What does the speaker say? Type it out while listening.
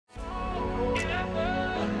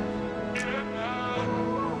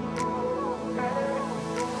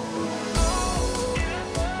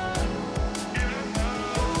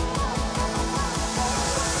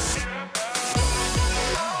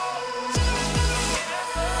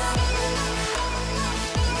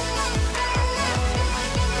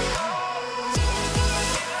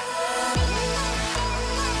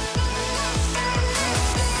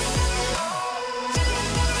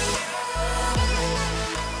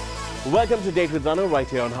Welcome to Date with Danu right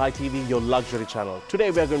here on Hi TV, your luxury channel. Today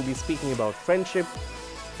we are going to be speaking about friendship,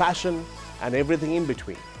 fashion and everything in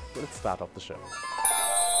between. Let's start off the show.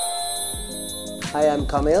 Hi, I'm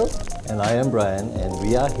Kamil. And I am Brian, and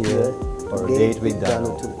we are here for a date with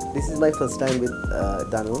Danu. This is my first time with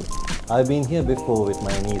Danu. I've been here before with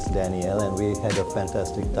my niece Danielle, and we had a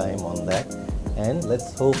fantastic time on that. And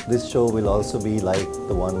let's hope this show will also be like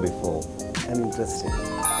the one before. And interesting.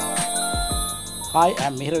 Hi,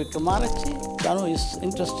 I'm Mihira Wickramarachchi. Danu is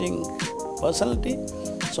interesting personality,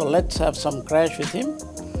 so let's have some crash with him.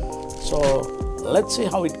 So let's see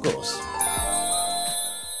how it goes.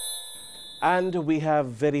 And we have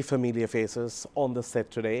very familiar faces on the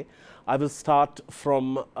set today. I will start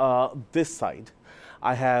from this side.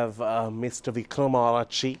 I have Mr.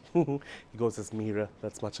 Wickramarachchi. He goes as Mihira,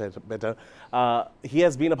 that's much better. He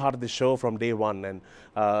has been a part of the show from day one,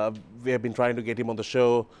 and we have been trying to get him on the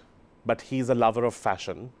show, but he's a lover of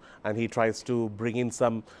fashion, and he tries to bring in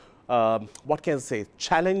some, what can I say,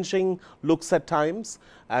 challenging looks at times,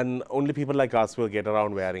 and only people like us will get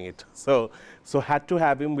around wearing it. So had to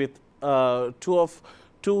have him with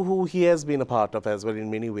two who he has been a part of as well in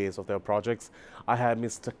many ways of their projects. I have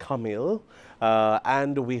Mr. Kamil,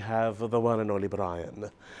 and we have the one and only Brian.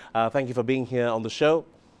 Thank you for being here on the show.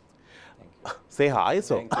 Say hi.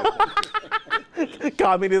 So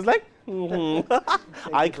Kamil is like,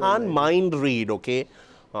 I can't mind read, okay?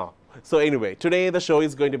 So anyway, today the show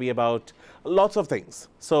is going to be about lots of things.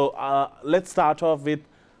 So let's start off with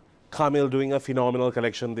Kamil doing a phenomenal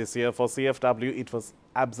collection this year for CFW. It was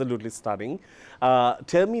absolutely stunning.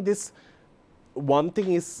 Tell me this, one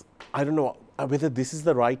thing is, I don't know whether this is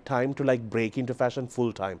the right time to like break into fashion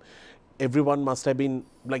full time. Everyone must have been,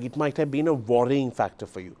 like it might have been a worrying factor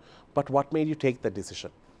for you. But what made you take that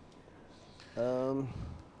decision?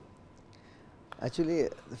 Actually,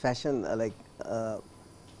 fashion,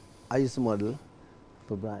 I used to model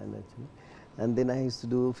for Brian actually. And then I used to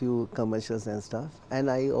do a few commercials and stuff. And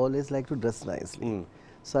I always like to dress nicely.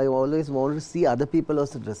 So I always wanted to see other people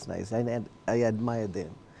also dress nice, and I admire them.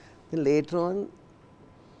 Then later on,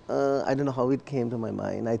 I don't know how it came to my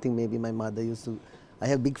mind. I think maybe my mother used to, I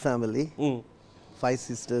have a big family, 5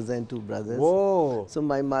 sisters and 2 brothers. Whoa. So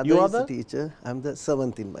my mother is a teacher. I'm the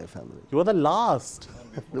 7th in my family. You were the last.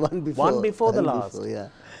 One before the last. Before, yeah.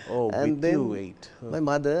 Oh, and then you 8. My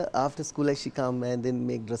mother, after school, she come and then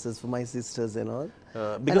make dresses for my sisters and all.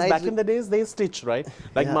 Because back in the days, they stitch, right?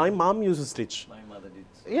 Like Yeah. my mom used to stitch. My mother did.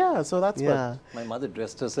 Yeah, so that's Yeah. My mother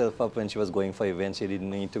dressed herself up when she was going for events. She didn't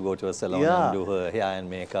need to go to a salon Yeah. and do her hair and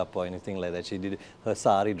makeup or anything like that. She did her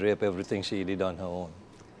sari drape, everything she did on her own.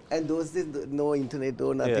 And those days, no internet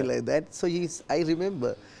or nothing like that. So I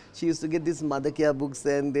remember, she used to get these mother care books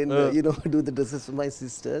and then, do the dresses for my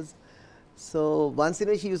sisters. So once in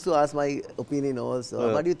a while, she used to ask my opinion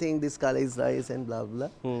also. What do you think this color is nice and blah, blah.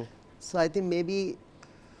 So I think maybe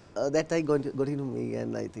that got into me,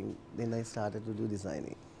 and I think then I started to do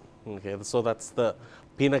designing. Okay, so that's the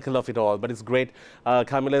pinnacle of it all. But it's great.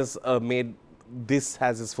 Kamil has made this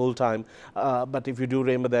as his full time. But if you do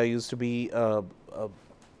remember, there used to be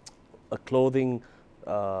a clothing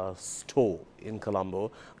store in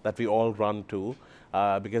Colombo that we all run to.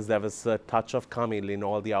 Because there was a touch of Kamil in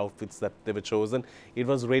all the outfits that they were chosen. It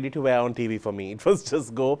was ready to wear on TV for me. It was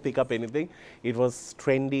just go pick up anything. It was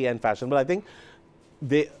trendy and fashionable. I think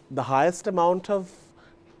the highest amount of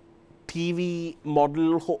TV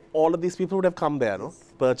model, all of these people would have come there, no?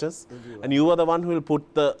 Purchase. Everyone. And you were the one who will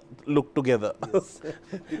put the look together. Yes.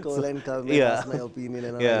 Call and come and ask my opinion.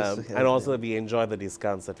 And and also we enjoy the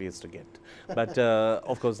discounts that we used to get. But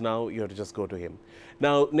of course now you have to just go to him.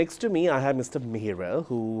 Now next to me I have Mr. Mihira,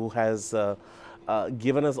 who has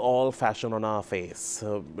given us all fashion on our face.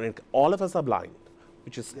 All of us are blind,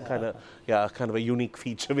 which is kind of a unique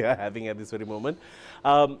feature we are having at this very moment.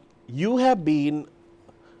 You have been,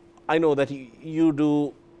 I know that you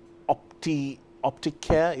do optic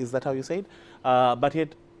care, is that how you say it? But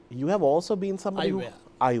yet you have also been somebody who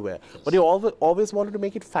eyewear. Yes. But you always wanted to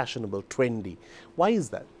make it fashionable, trendy. Why is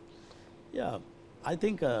that? Yeah, I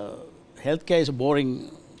think healthcare is a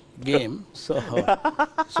boring game, so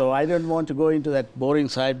I don't want to go into that boring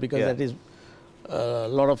side because that is a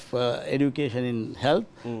lot of education in health.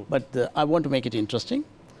 But I want to make it interesting.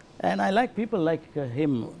 And I like people like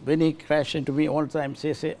him. When he crashed into me all the time,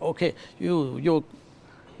 say, okay,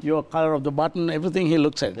 your color of the button, everything he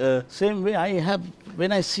looks at. Same way I have,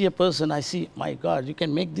 when I see a person, I see, my God, you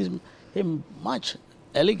can make him much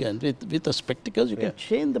elegant with the spectacles. You can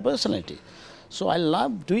change the personality. So I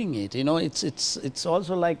love doing it. You know, it's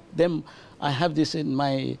also like them. I have this in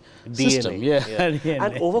my DNA. system. Yeah.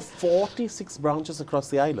 And over 46 branches across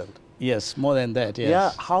the island. Yes, more than that, yes.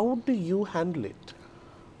 Yeah, how do you handle it?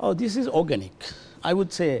 Oh, this is organic. I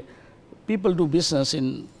would say people do business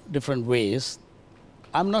in different ways.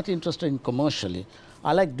 I'm not interested in commercially.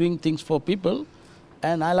 I like doing things for people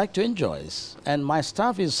and I like to enjoy this. And my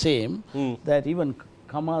staff is same, that even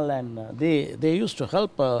Kamil and they used to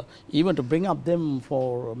help even to bring up them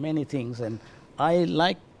for many things. And I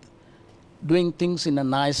like doing things in a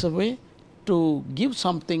nicer way to give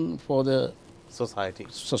something for the Society.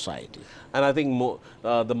 And I think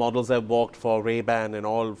the models have worked for Ray-Ban and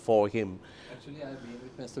all for him. Actually, I've been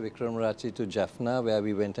with Mr. Wickramarachchi to Jaffna, where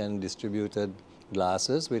we went and distributed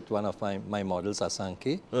glasses with one of my models,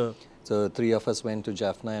 Asanki. So 3 of us went to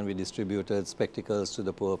Jaffna and we distributed spectacles to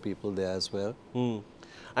the poor people there as well.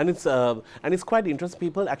 And it's quite interesting.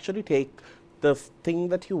 People actually take the thing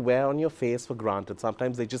that you wear on your face for granted.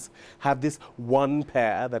 Sometimes they just have this one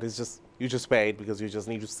pair that is just, you just wear it because you just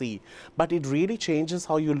need to see. But it really changes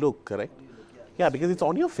how you look, correct? Yeah, because it's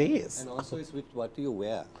on your face. And also it's with what you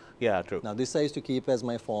wear. Yeah, true. Now this I used to keep as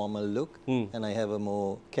my formal look, and I have a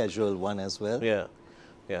more casual one as well. Yeah.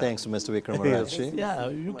 Thanks to Mr. Wickramarachchi. yeah,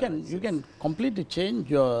 you can completely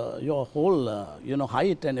change your whole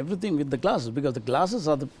height and everything with the glasses, because the glasses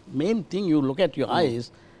are the main thing. You look at your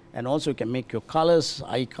eyes, and also you can make your colors,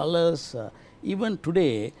 eye colors. Even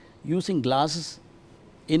today, using glasses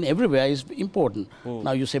in everywhere is important.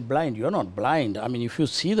 Now you say blind, you're not blind. I mean, if you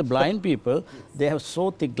see the blind people, they have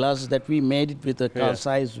so thick glasses that we made it with a car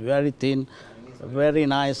size, very thin, very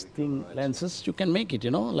nice thin lenses. You can make it,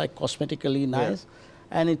 like cosmetically nice.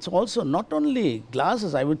 And it's also not only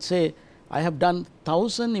glasses. I would say I have done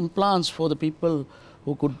 1,000 implants for the people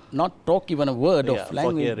who could not talk even a word of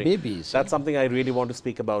language, babies. That's something I really want to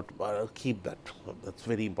speak about. Keep that. That's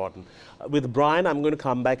very important. With Brian, I'm going to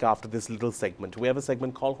come back after this little segment. We have a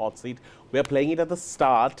segment called Hot Seat. We are playing it at the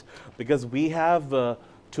start because we have 2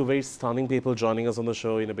 very stunning people joining us on the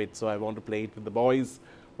show in a bit. So I want to play it with the boys.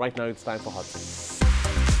 Right now, it's time for Hot Seat.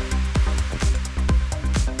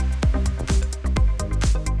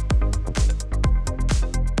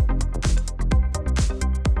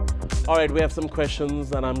 All right, we have some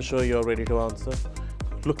questions and I'm sure you're ready to answer.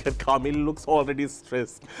 Look at Kamil, looks already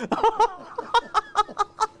stressed.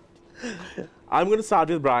 I'm going to start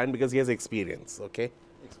with Brian because he has experience, okay?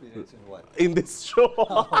 Experience in what? In this show.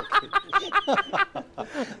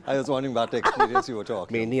 I was wondering what experience you were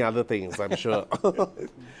talking about. Many other things, I'm sure.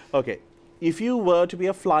 Okay, if you were to be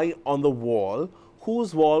a fly on the wall,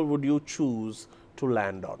 whose wall would you choose to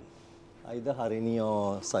land on? Either Harini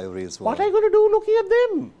or Sayuri's wall. What are you going to do looking at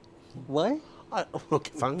them? Why?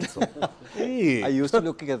 Okay, fine. So. Hey. I used to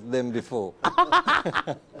look at them before.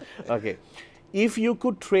 Okay. If you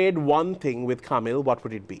could trade one thing with Kamil, what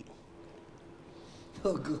would it be?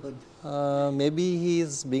 Oh, good. Maybe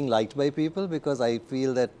he's being liked by people because I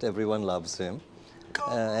feel that everyone loves him.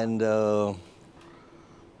 And I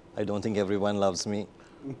don't think everyone loves me.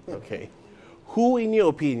 Okay. Who, in your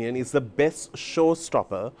opinion, is the best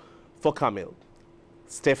showstopper for Kamil?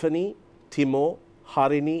 Stephanie, Timo,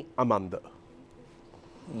 Harini, Amanda?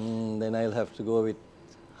 Then I'll have to go with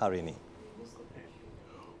Harini.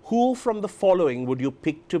 Who from the following would you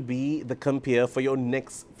pick to be the compere for your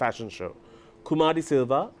next fashion show? Harini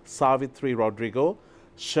Silva, Savitri Rodrigo,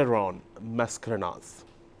 Sharon Mascarenhas.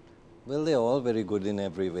 Well, they're all very good in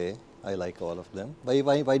every way. I like all of them.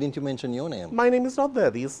 Why didn't you mention your name? My name is not there.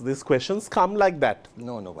 These questions come like that.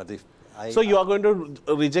 No, but if So you are going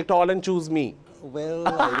to reject all and choose me? Well,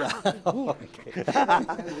 Okay. I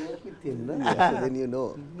work with him, no? So then you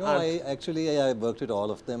know. No, I worked with all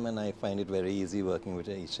of them and I find it very easy working with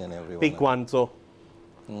each and every one. Pick one, so.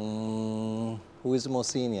 Who is more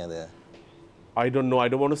senior there? I don't know. I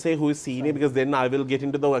don't want to say who is senior because then I will get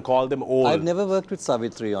into I call them old. I've never worked with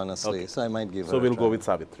Savitri, honestly, so I might give her So a we'll try. go with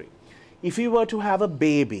Savitri. If you were to have a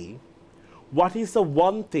baby, what is the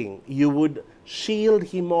one thing you would shield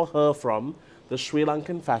him or her from the Sri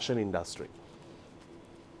Lankan fashion industry?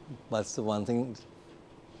 That's the one thing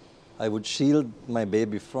I would shield my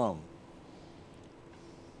baby from.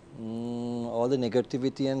 All the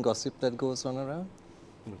negativity and gossip that goes on around.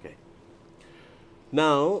 Okay.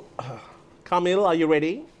 Now, Kamil, are you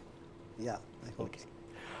ready? Yeah, I hope so.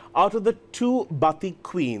 Out of the 2 Bati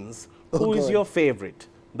queens, who is God. your favorite?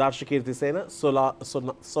 Darshakirti Sena,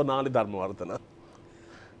 Sonali Dharmavardhana.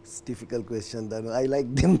 It's a difficult question, Danu. I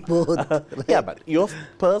like them both. Yeah, but your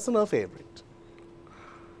personal favorite.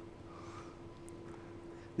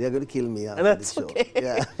 They are going to kill me after That's this show. okay.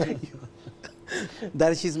 Yeah.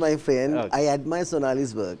 Darsh is my friend. Okay. I admire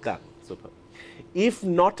Sonali's work. Done. Super. If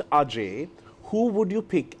not Ajay, who would you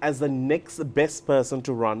pick as the next best person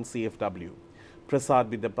to run CFW? Prasad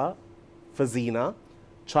Bidappa, Fazina,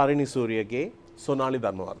 Harini Silva, Sonali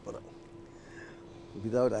Dharmawardhana.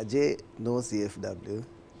 Without Ajay, no CFW.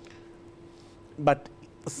 But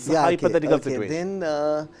hypothetical okay. situation.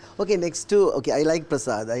 Then, okay, next to, okay, I like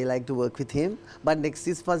Prasad. I like to work with him. But next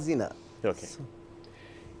is Fazina. Okay. So,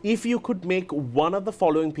 if you could make one of the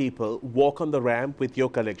following people walk on the ramp with your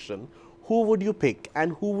collection, who would you pick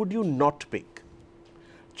and who would you not pick?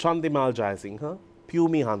 Chandimal Jayasinghe,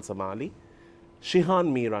 Pumi Hansamali,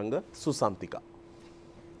 Shihan Miranga, Susantika.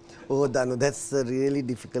 Oh, Danu, that's a really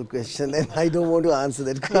difficult question, and I don't want to answer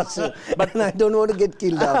that question. But I don't want to get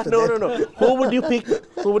killed after that. No. Who would you pick?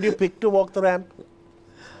 Who would you pick to walk the ramp?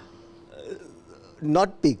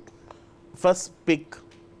 Not pick. First pick.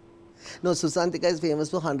 No, Susantika is famous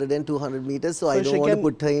for 100 and 200 meters, so I don't want to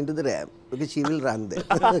put her into the ramp because she will run there.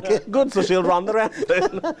 Okay? Good, so she'll run the ramp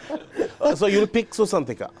then. So you'll pick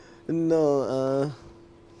Susantika? No.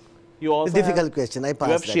 You also difficult question. I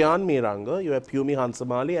passed that. You have Shihan Miranga, you have Pumi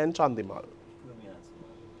Hansamali and Chandimal.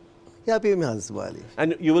 Yeah, Pumi Hansamali.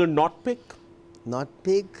 And you will not pick? Not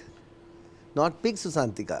pick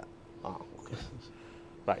Susantika. Ah, okay.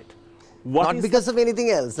 Right. Not because of anything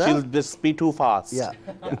else. She'll just be too fast. Yeah.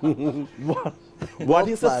 What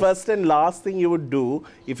is the first and last thing you would do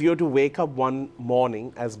if you were to wake up one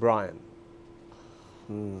morning as Brian?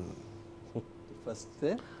 First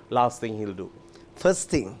thing? Last thing he'll do. First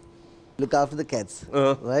thing, look after the cats,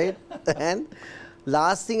 right? And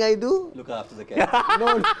last thing I do? Look after the cats.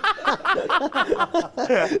 No.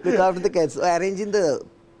 Look after the cats. Arranging the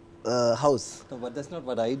house. No, but that's not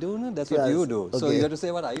what I do, no? That's what you do. Okay. So you have to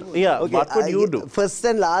say what I do. Yeah, Okay, what would you do? First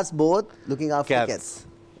and last both looking after the cats.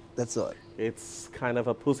 That's all. It's kind of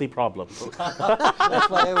a pussy problem. That's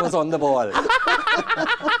why I was on the ball.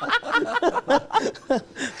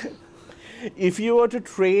 If you were to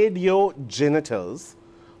trade your genitals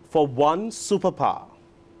for one superpower,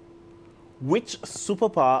 which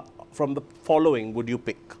superpower from the following would you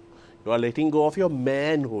pick? You are letting go of your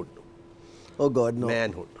manhood. Oh God, no.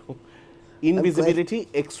 Manhood. Invisibility,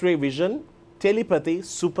 X-ray vision, telepathy,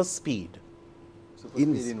 super speed. Super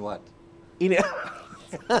speed in what?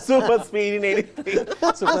 Super speed in anything.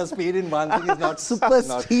 Super speed in one thing is not super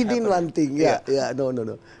not speed happening. in one thing. Yeah. No.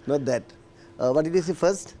 Not that. What did you say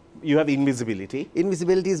first? You have invisibility.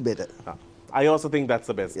 Invisibility is better. I also think that's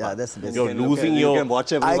the best. Yeah, that's the best. You're losing your. You can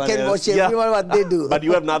watch everyone I can else. watch everyone what they do. But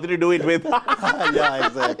you have nothing to do it with. Yeah,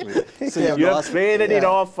 exactly. So you have traded it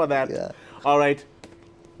off for that. Yeah. All right.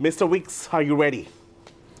 Mr. Wicks, are you ready?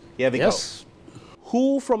 Here we go.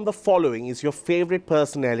 Who from the following is your favorite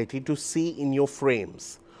personality to see in your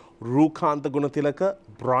frames? Rukanta Gunatilaka,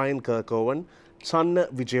 Brian Kerkoven, Channa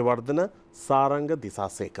Vijayawardena, Saranga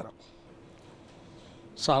Disasekara.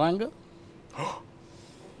 Saranga?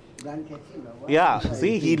 Yeah,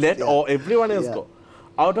 see, he let everyone else go.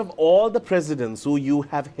 Out of all the presidents who you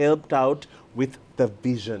have helped out with the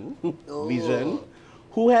vision,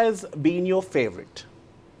 who has been your favorite?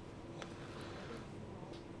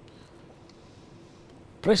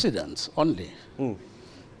 Presidents only.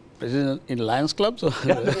 President in Lions Clubs?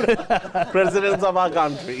 Presidents of our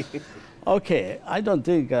country. Okay, I don't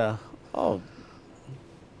think.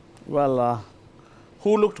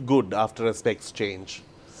 Who looked good after a specs change?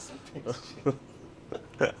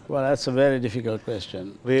 Well, that's a very difficult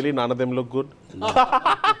question. Really, none of them look good? No.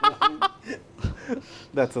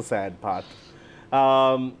 That's a sad part.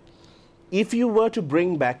 If you were to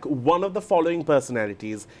bring back one of the following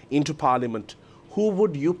personalities into Parliament, who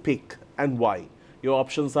would you pick and why? Your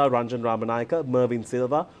options are Ranjan Ramanayaka, Mervyn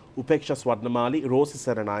Silva, Upeksha Swarnamali, Rosi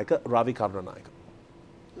Saranayaka, Ravi Karunanayaka.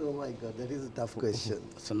 Oh my God, that is a tough question.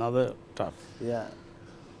 It's another tough. Yeah.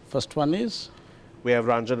 First one is? We have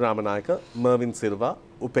Ranjan Ramanayaka, Mervyn Silva,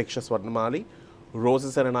 Upeksha Swarnamali, Rosi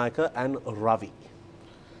Saranayaka and Ravi.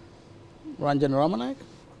 Ranjan Ramanayaka?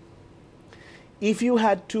 If you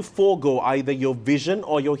had to forego either your vision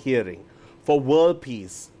or your hearing for world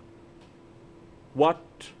peace,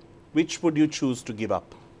 which would you choose to give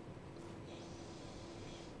up?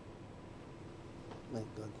 My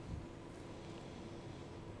God.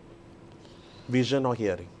 Vision or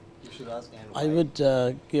hearing? You should ask Andrew. I would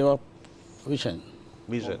give up vision.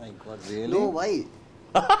 Vision. Oh my God, really? No, why?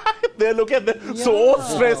 They look at them so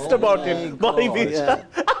stressed about him. My vision. Yeah.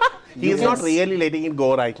 He's not really letting it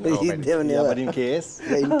go right now. Yeah, but in case,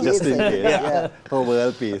 Yeah, in just case, in case, yeah. for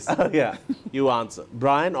world peace. Yeah, you answer.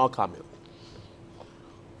 Brian or Kamil?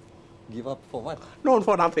 Give up for what? No,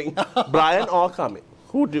 for nothing. Brian or Kamil?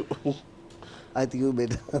 Who do? I think you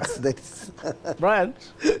better answer that. Brian?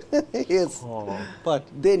 Yes. But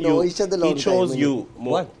They know each other long He chose time. you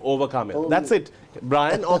more over Kamil. That's it.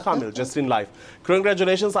 Brian or Kamil, just in life.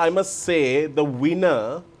 Congratulations. I must say the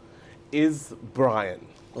winner is Brian.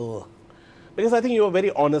 Oh. Because I think you were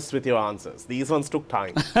very honest with your answers. These ones took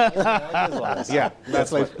time. Yeah,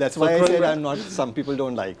 That's why I said I'm not, some people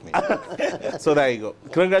don't like me. So there you go.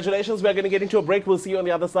 Congratulations. We're going to get into a break. We'll see you on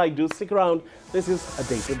the other side. Do stick around. This is A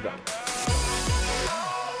Date with Danu.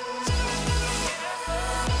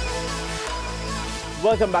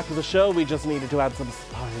 Welcome back to the show. We just needed to add some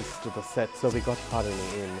spice to the set, so we got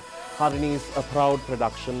Harini in. Harini's a proud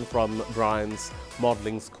production from Brian's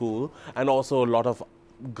modeling school, and also a lot of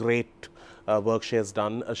great work she has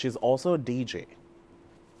done. She's also a DJ.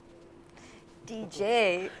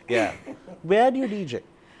 DJ? Yeah. Where do you DJ?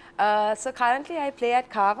 So currently I play at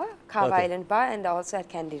Kava Okay. Island Bar, and also at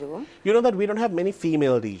Candy Room. You know that we don't have many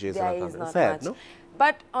female DJs in our There is country. not Sad, much. no?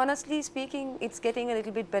 But honestly speaking, it's getting a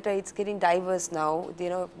little bit better. It's getting diverse now. You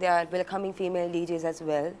know, there are welcoming female DJs as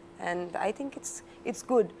well, and I think it's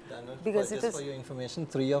good because it just for is your information,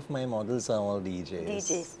 3 of my models are all DJs.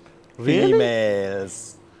 DJs. Really?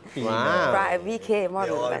 Females. Wow. Right, VK They're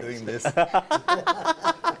model. all right? doing this. Because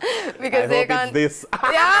I they hope can't. it's this.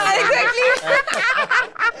 Yeah, exactly.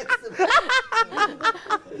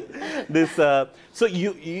 This. So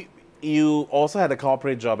you also had a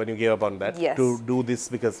corporate job and you gave up on that Yes. to do this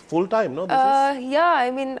because full time, no? This Yeah, I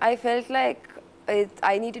mean, I felt like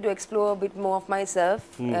I needed to explore a bit more of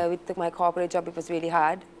myself. With my corporate job, it was really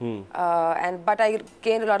hard. But I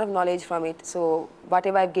gained a lot of knowledge from it. So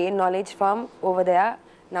whatever I've gained knowledge from over there,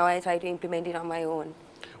 now I try to implement it on my own.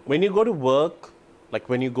 When you go to work, like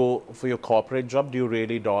when you go for your corporate job, do you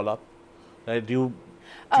really doll up? Do you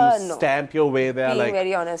No. stamp your way there? Being Like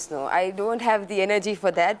very honest, no. I don't have the energy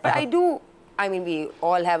for that. But I do. I mean, we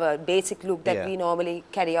all have a basic look that Yeah. we normally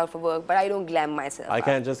carry out for work, but I don't glam myself I up.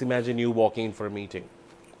 can't just imagine you walking in for a meeting.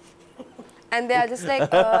 And they are just like,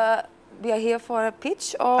 we are here for a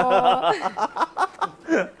pitch or...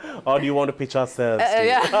 Or do you want to pitch ourselves? to you?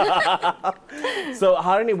 yeah. So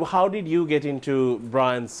Harini, how did you get into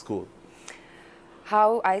Brian's school?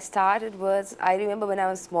 How I started was, I remember when I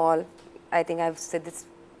was small, I think I've said this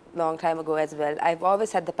long time ago as well, I've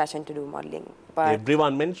always had the passion to do modeling. But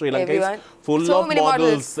Everyone meant Sri Lanka everyone- is full so of many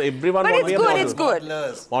models. Everyone But wants it's to be a good, model.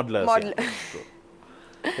 it's good. Modelers. Model.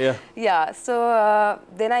 Yeah. Yeah. Yeah, so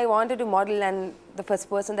then I wanted to model, and the first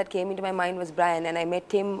person that came into my mind was Brian, and I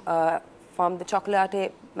met him from the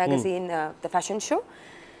Chocolate magazine, the fashion show.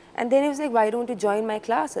 And then he was like, why don't you join my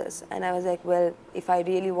classes? And I was like, well, if I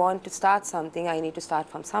really want to start something, I need to start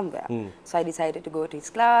from somewhere. So I decided to go to his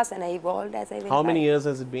class, and I evolved as I went How by. many years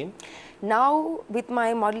has it been? Now, with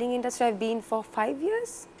my modeling industry, I've been for 5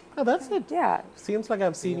 years. Oh, that's it. Yeah, Seems like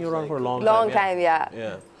I've seen you around for a long time. long time, yeah.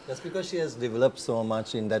 Yeah. That's because she has developed so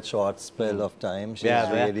much in that short spell of time. She's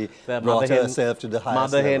Yeah, really the brought mother hen- herself to the highest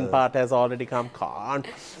Mother hen level. part has already come. Can't.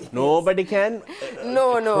 Nobody can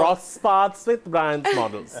No. cross paths with Brian's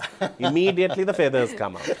models. Immediately the feathers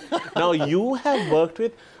come out. Now you have worked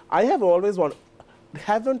with, I have always wanted,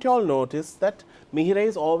 haven't you all noticed that Mihira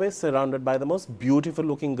is always surrounded by the most beautiful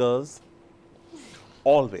looking girls?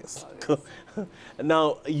 Always.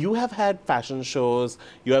 Now, you have had fashion shows,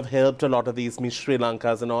 you have helped a lot of these Miss Sri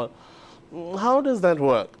Lankas and all. How does that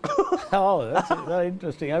work? Oh, that's very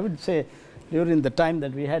interesting. I would say during the time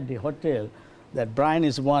that we had the hotel, that Brian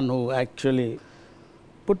is one who actually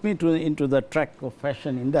put me into the track of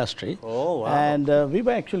fashion industry. Oh, wow. And we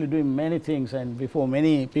were actually doing many things, and before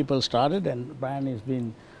many people started, and Brian has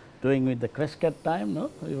been doing with the Crescat time,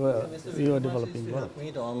 no? We were developing Used to well. help me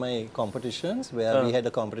at all my competitions where we had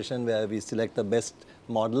a competition where we select the best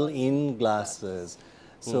model in glasses.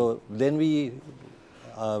 So then we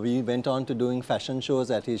went on to doing fashion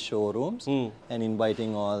shows at his showrooms and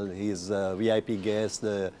inviting all his VIP guests,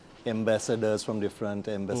 the ambassadors from different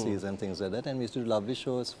embassies and things like that. And we used to do lovely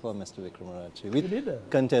shows for Mr. Wickramarachchi with did,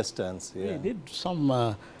 contestants. We Yeah. did some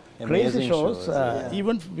crazy Amazing shows. shows,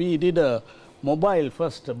 Even we did a mobile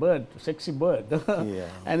first bird, sexy bird. Yeah.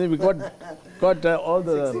 And then we got all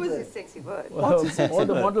the Who's this sexy bird? all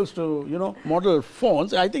the models to model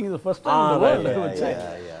phones. I think it's the first time in the world. I would say.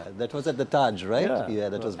 Yeah. That was at the Taj, right? Yeah,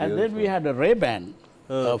 that was beautiful. And then we had a Ray-Ban,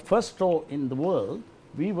 first show in the world.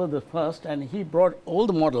 We were the first, and he brought all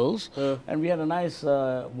the models, and we had a nice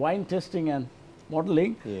wine tasting and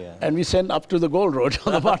modeling, Yeah. and we sent up to the Gold Road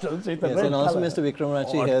on the models with the Yes, red and also color. Mr.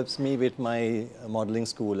 Wickramarachchi helps me with my modeling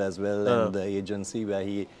school as well and the agency where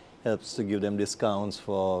he helps to give them discounts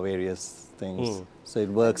for various things. So it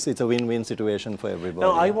works, it's a win-win situation for everybody.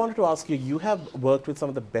 Now, I wanted to ask you, you have worked with some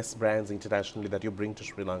of the best brands internationally that you bring to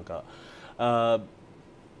Sri Lanka.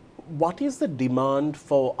 What is the demand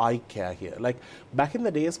for eye care here? Like, back in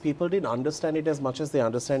the days, people didn't understand it as much as they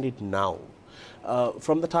understand it now.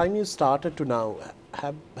 From the time you started to now,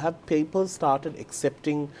 have people started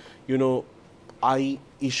accepting, eye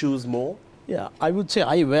issues more? Yeah, I would say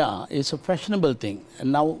eyewear is a fashionable thing.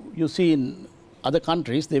 And now you see in other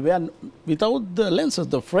countries, they wear without the lenses,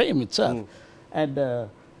 the frame itself. And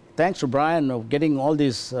thanks to Brian of getting all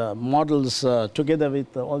these models together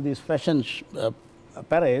with all these fashion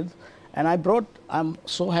parades. And I'm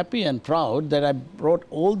so happy and proud that I brought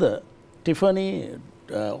all the Tiffany,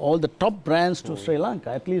 all the top brands to Sri Lanka,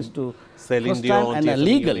 at least to Celine first Dion, time, and Tiffany,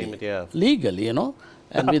 you legally, name it, yeah. legally, you know,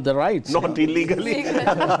 and with the rights. Not illegally,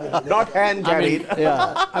 not hand carried.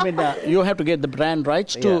 You have to get the brand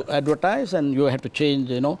rights to advertise, and you have to change,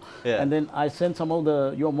 you know. Yeah. And then I sent some of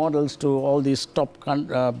your models to all these top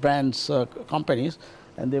brands, companies,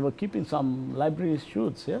 and they were keeping some library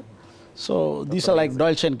shoots, yeah. So these are like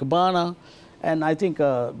Dolce & Gabbana, and I think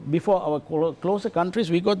before our closer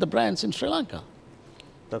countries, we got the brands in Sri Lanka.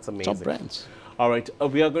 That's amazing. Top brands. All right,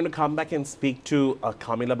 we are going to come back and speak to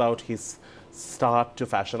Kamil about his start to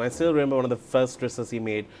fashion. I still remember one of the first dresses he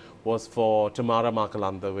made was for Tamara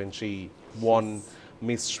Markalanda when she won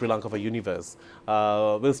Miss Sri Lanka for Universe.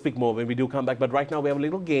 We'll speak more when we do come back, but right now we have a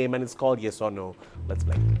little game and it's called Yes or No. Let's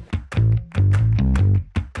play.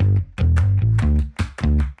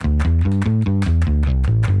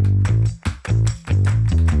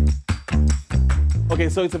 Okay,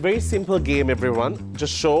 so it's a very simple game, everyone.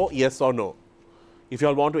 Just show yes or no. If you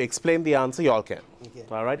all want to explain the answer, you all can. Okay.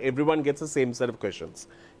 All right, everyone gets the same set of questions.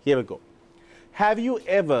 Here we go. Have you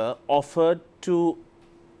ever offered to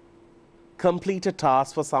complete a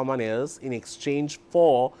task for someone else in exchange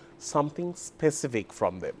for something specific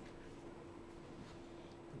from them?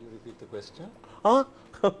 Could you repeat the question? Huh?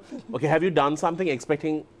 Okay, have you done something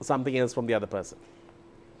expecting something else from the other person?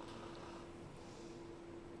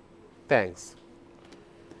 Thanks.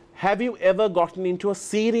 Have you ever gotten into a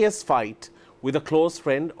serious fight with a close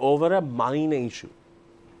friend over a minor issue?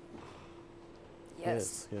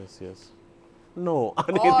 Yes. Yes. No. I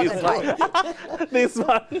All mean, the this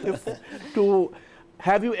one is to,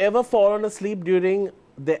 have you ever fallen asleep during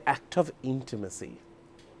the act of intimacy?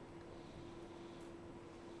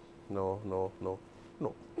 No.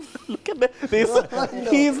 Look at this.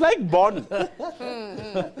 He's like Bond.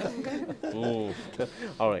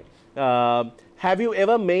 All right. Have you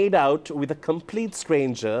ever made out with a complete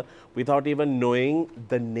stranger without even knowing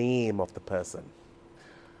the name of the person?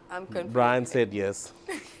 I'm confused. Brian said yes.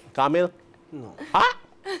 Kamil? No. Ah?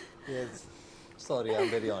 Yes. Sorry, I'm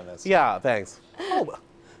very honest. Yeah, thanks. Oh,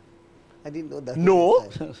 I didn't know that. no?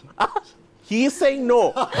 He is saying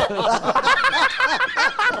no.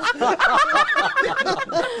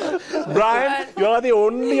 Brian, you are the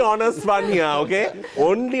only honest one here, okay?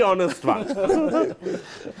 Only honest one.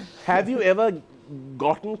 Have you ever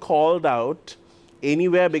gotten called out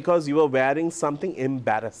anywhere because you were wearing something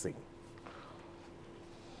embarrassing?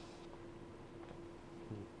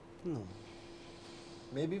 No.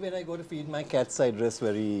 Maybe when I go to feed my cats, I dress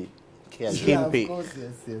very casual. Yeah, Skimpy. of course,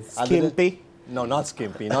 yes. Other than- Skimpy? No, not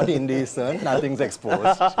skimpy, not indecent, nothing's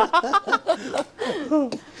exposed.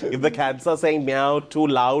 If the cats are saying meow too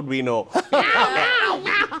loud, we know.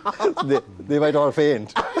 they might all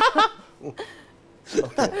faint.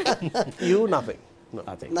 You, nothing.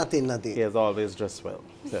 Nothing. He has always dressed well.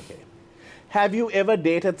 Okay. Have you ever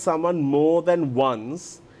dated someone more than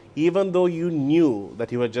once, even though you knew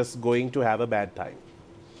that you were just going to have a bad time?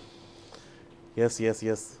 Yes.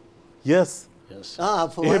 Yes.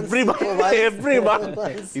 For once. Everyone.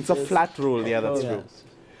 Once, It's a yes. flat rule. Yeah, that's true.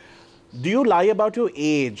 Do you lie about your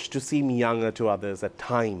age to seem younger to others at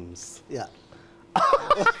times? Yeah.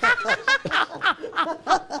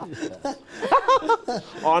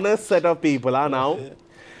 Honest set of people, now.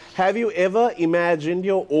 Have you ever imagined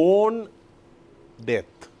your own death?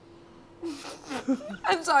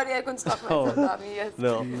 I'm sorry, I couldn't stop myself laughing. Yes.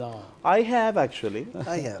 No. No. I have actually.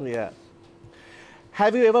 I have. Yeah.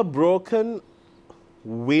 Have you ever broken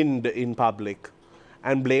wind in public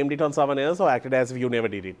and blamed it on someone else or acted as if you never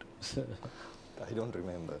did it? I don't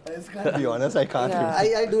remember. To be honest, I can't Yeah.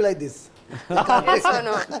 remember. I do like this. Yes or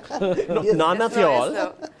no? No, Yes. none of No, you yes, all.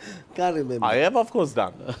 no. Can't remember. I have, of course,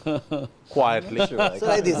 done. Quietly. Sure, I So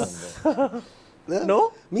can't like this. remember.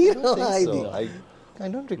 No? Me? I don't think I so. did. I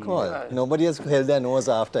don't recall. Nobody has held their nose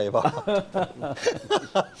after I walked.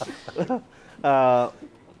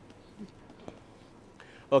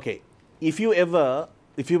 Okay. If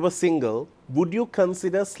you were single, would you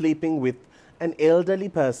consider sleeping with an elderly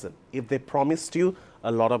person if they promised you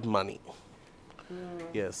a lot of money?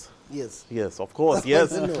 Yes. Yes. Yes, of course,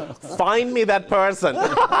 yes. Find me that person.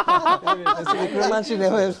 Mr. Wickramarachchi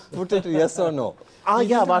never put it yes or no.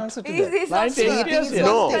 Yeah, but He's not years,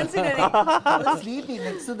 no. considering. Sleeping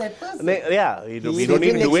next to that person. Yeah, we don't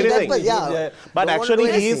need to do anything. Yeah. But Don't actually,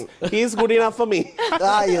 do anything. he's good enough for me.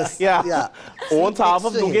 Yes. Yeah. Owns half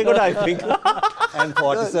of Nuke good, I think. And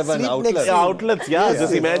 47 sleep outlets. next Outlets, yeah.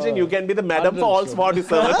 Just imagine you can be the madam for all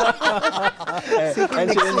 47.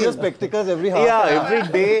 And change your spectacles every half Yeah, an hour.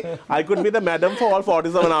 every day I could be the madam for all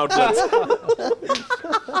 47 outlets.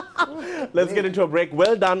 Let's get into a break.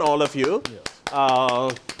 Well done, all of you.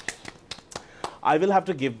 I will have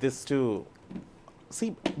to give this to...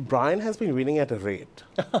 See, Brian has been winning at a rate.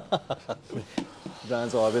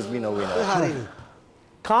 Brian's always been a winner.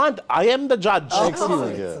 Can't. I am the judge. Sorry.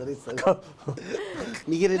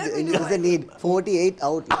 Mihira doesn't need 48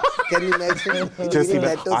 outlets. Can you imagine? Just Mihira imagine,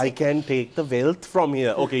 letters? I can take the wealth from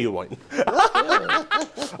here. Okay, you won.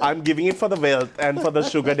 I'm giving it for the wealth and for the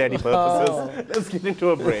sugar daddy purposes. Let's get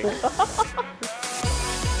into a break.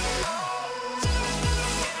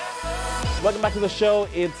 Welcome back to the show.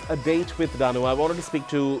 It's A Date with Danu. I wanted to speak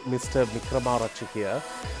to Mr. Wickramarachchi here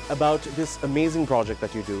about this amazing project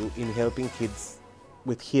that you do in helping kids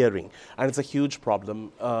with hearing. And it's a huge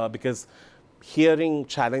problem because hearing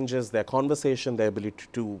challenges their conversation, their ability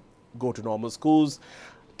to go to normal schools.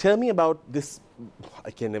 Tell me about this, I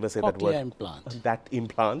can never say that word. Cochlear implant. That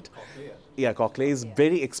implant. Yeah, cochlear is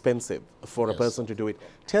very expensive for a person to do it.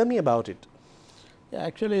 Tell me about it. Yeah,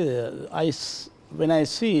 actually, when I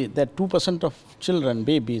see that 2% of children,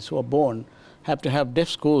 babies who are born, have to have deaf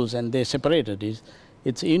schools and they're separated,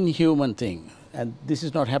 it's inhuman thing. And this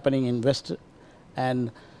is not happening in West.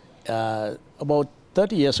 And about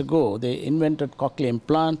 30 years ago, they invented cochlear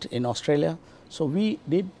implant in Australia. So we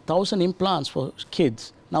did 1,000 implants for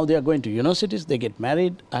kids. Now they are going to universities, they get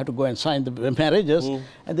married. I have to go and sign the marriages,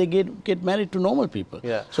 and they get married to normal people.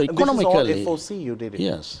 Yeah. So And economically, this is all FOC you did it.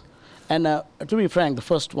 yes. And to be frank, the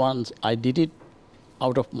first ones I did it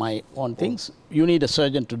out of my own things. You need a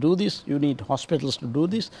surgeon to do this. You need hospitals to do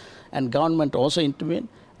this, and government also intervene.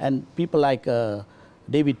 And people like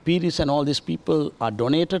David Peris and all these people are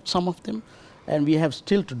donated, some of them. And we have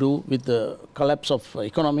still to do with the collapse of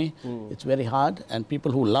economy. It's very hard, and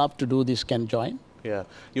people who love to do this can join. Yeah,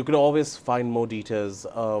 you could always find more details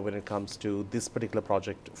when it comes to this particular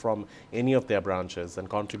project from any of their branches and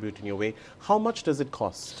contribute in your way. How much does it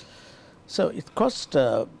cost? So it costs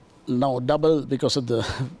now double because of the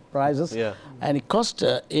prices. Yeah. And it cost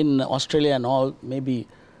in Australia and all maybe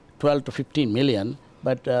 12 to 15 million.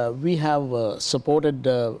 But we have supported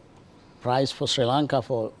the price for Sri Lanka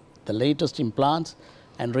for the latest implants.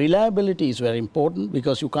 And reliability is very important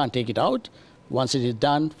because you can't take it out. Once it is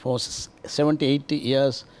done for 70, 80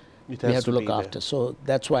 years, we have to look after. So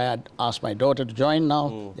that's why I asked my daughter to join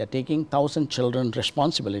now. They're taking 1,000 children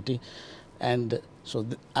responsibility. And so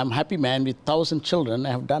I'm happy man with 1,000 children.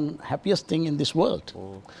 I have done happiest thing in this world.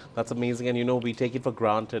 That's amazing. And you know, we take it for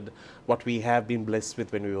granted what we have been blessed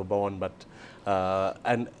with when we were born. But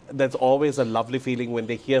and there's always a lovely feeling when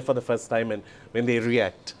they hear for the first time and when they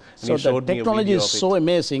react. So the technology is so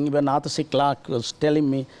amazing. Even Arthur Clarke was telling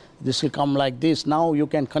me this will come like this. Now you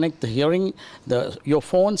can connect the hearing. Your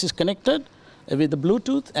phones is connected with the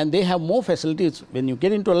Bluetooth, and they have more facilities. When you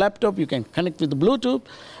get into a laptop, you can connect with the Bluetooth,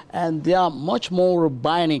 and they are much more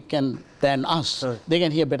bionic than us. They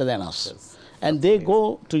can hear better than us. Yes. And they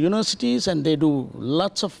go to universities and they do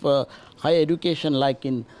lots of higher education, like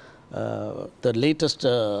in the latest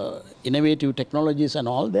innovative technologies and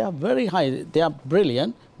all. They are very high. They are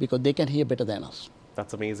brilliant because they can hear better than us.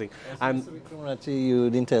 That's amazing. And Mr. Wickramarachchi, you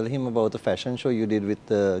didn't tell him about the fashion show you did with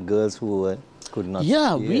the girls who could not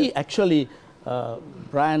Yeah, hear. we actually,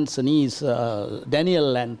 Brian's niece,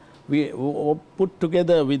 Daniel, and we put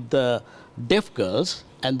together with the deaf girls,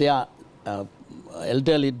 and they are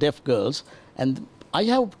elderly deaf girls, and I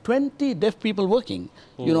have 20 deaf people working.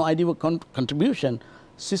 You know, I do a contribution.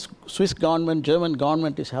 Swiss government, German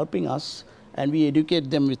government is helping us, and we educate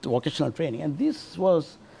them with vocational training. And this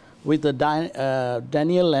was with the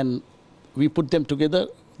Daniel, and we put them together.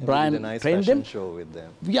 Brian did a nice trained fashion them. show with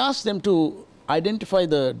them. We asked them to identify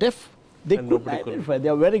the deaf. They And could nobody could. identify. They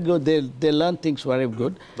are very good. They learn things very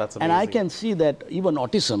good. That's And I amazing. can see that even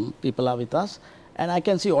autism people are with us. And I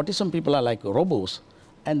can see autism people are like robots.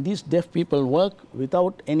 And these deaf people work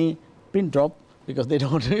without any pin drop because they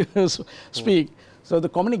don't speak. So the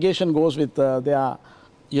communication goes with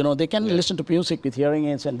they can listen to music with hearing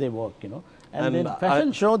aids and they work, And then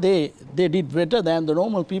fashion show, they did better than the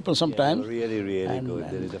normal people sometimes. Really, really good.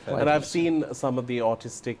 They did a And fashion I've seen some of the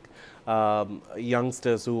autistic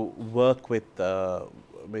youngsters who work with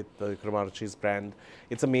with Wickramarachchi's brand.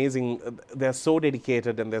 It's amazing. They're so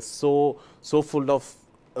dedicated and they're so full of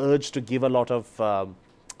urge to give a lot of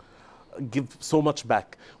give so much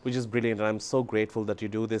back, which is brilliant, and I'm so grateful that you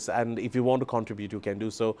do this. And if you want to contribute, you can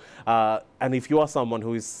do so. And if you are someone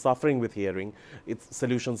who is suffering with hearing,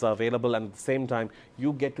 solutions are available, and at the same time,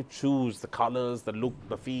 you get to choose the colors, the look,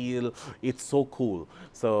 the feel. It's so cool.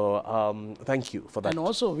 So thank you for that. And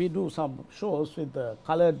also, we do some shows with the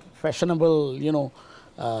colored, fashionable, you know,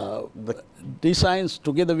 the designs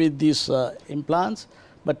together with these implants.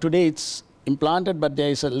 But today it's implanted, but there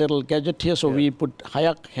is a little gadget here, so we put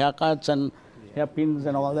haircuts and hairpins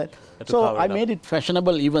and all that. So I made it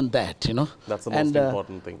fashionable, even that, you know. That's the most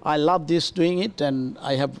important thing. I love this, doing it, and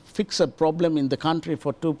I have fixed a problem in the country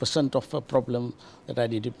for 2% of a problem that I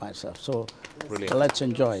did it myself. So let's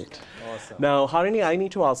enjoy it. Awesome. Now, Harini, I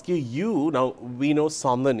need to ask you, now we know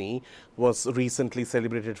Sandhani was recently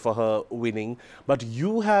celebrated for her winning, but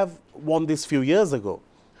you have won this few years ago.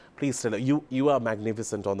 Please tell her, you are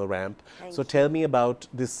magnificent on the ramp. So tell me about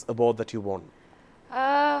this award that you won.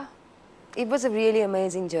 It was a really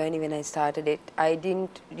amazing journey when I started it. I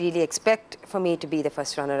didn't really expect for me to be the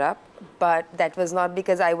first runner-up, but that was not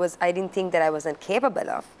because I didn't think that I wasn't capable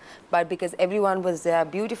of, but because everyone was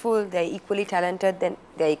beautiful, they're equally talented, then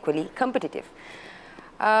they're equally competitive.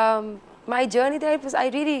 My journey there I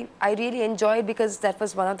really enjoyed, because that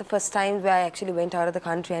was one of the first times where I actually went out of the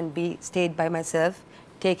country and stayed by myself,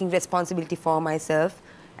 taking responsibility for myself,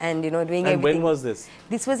 and doing everything. And when was this?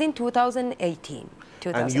 This was in 2018.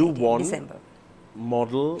 And you won December.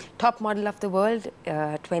 Top model of the world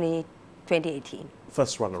 2018.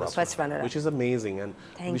 First runner-up. First runner-up. Which is amazing, and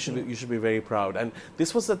you should be very proud. And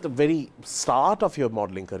this was at the very start of your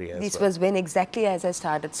modeling career. This was when exactly as I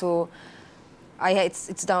started. So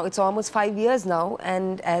it's almost 5 years now,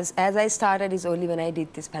 and as I started is only when I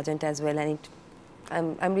did this pageant as well, and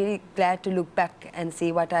I'm really glad to look back and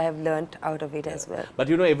see what I have learned out of it as well. But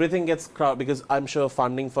everything gets crowded, because I'm sure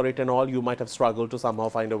funding for it and all, you might have struggled to somehow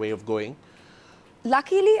find a way of going.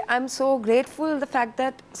 Luckily, I'm so grateful the fact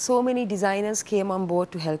that so many designers came on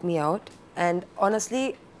board to help me out. And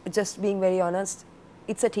honestly, just being very honest,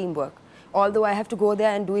 it's a teamwork. Although I have to go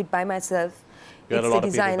there and do it by myself, it's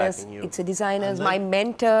the designers, my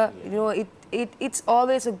mentor, it's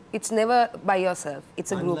always, it's never by yourself.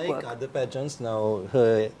 It's a group work. Unlike other pageants, now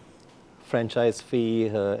her franchise fee,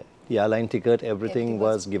 her airline ticket, everything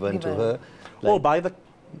was given to her. By the...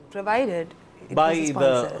 Provided. By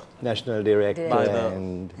the national director. By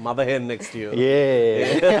the mother hen next to you.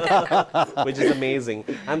 Yeah. Which is amazing.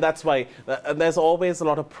 And that's why there's always a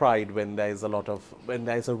lot of pride when there's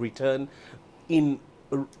a return in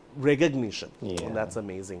recognition. Yeah. And that's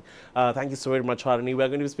amazing. Thank you so very much, Harini. We're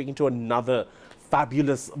going to be speaking to another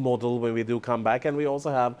fabulous model when we do come back, and we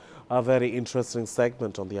also have a very interesting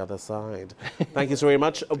segment on the other side. Thank you so very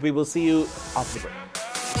much. We will see you after the break.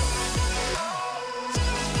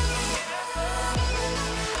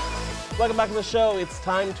 Welcome back to the show. It's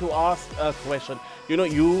time to ask a question. You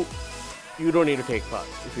don't need to take part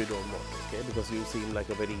if you don't want, okay? Because you seem like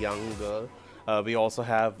a very young girl. We also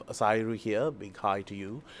have Sayuri here. Big hi to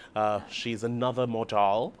you. She's another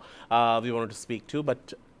model we wanted to speak to,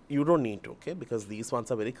 but you don't need to, okay? Because these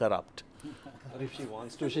ones are very corrupt. But if she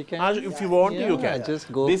wants to, she can. If you want to, you can.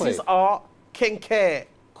 Just go this for it. This is our Kenke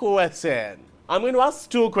question. I'm going to ask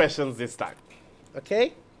 2 questions this time,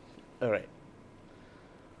 okay? All right.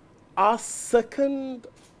 Our second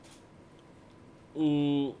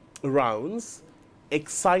rounds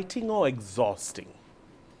exciting or exhausting?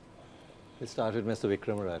 Let's start with Mr.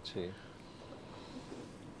 Wickramarachchi.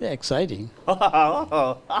 Yeah, exciting.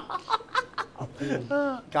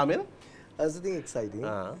 Kamil? I also think exciting.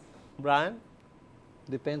 Brian?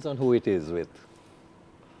 Depends on who it is with.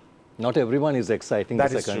 Not everyone is exciting the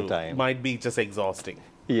second time. Might be just exhausting.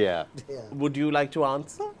 Yeah. Would you like to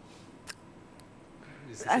answer?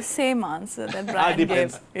 Same answer that Brian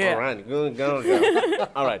gave. Yeah. All right, go.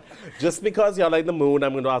 All right. Just because you're like the mood,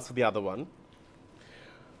 I'm going to ask for the other one.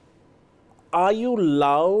 Are you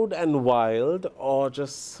loud and wild or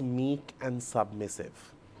just meek and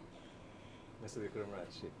submissive? Mr.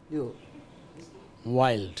 Wickramarachchi. You.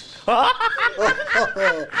 Wild.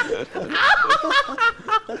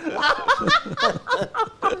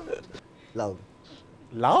 Loud.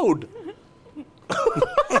 Loud?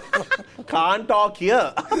 Can't talk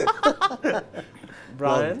here.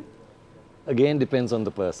 Brian? Again, depends on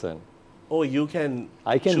the person. Oh, you can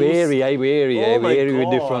I can choose. vary, I vary. Oh I vary with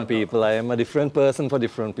God. different people. I am a different person for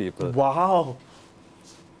different people. Wow.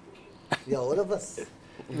 Yeah, all of us.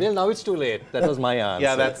 Well, now it's too late. That was my answer.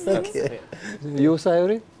 Yeah, that's Okay. You,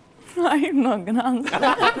 Sayuri? I'm not gonna answer.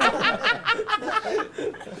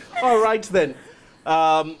 All right then.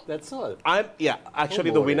 That's all.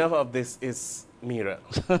 Actually, the winner of this is Mihira.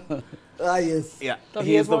 Ah, yes. Yeah, So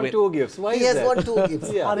he has won 2 gifts. Why He is has that? won 2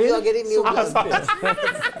 gifts. Yeah. You are getting new gifts.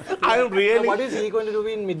 I'm Now, really. what is he going to do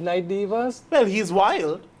in Midnight Divas? Well, he's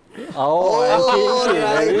wild. Oh, and kinky.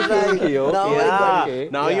 right, Very right. kinky. Okay. Now I Yeah. got Okay.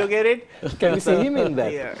 Now you get it. Can we see him in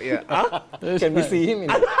that? Yeah. Huh? Can we see him in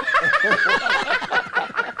that?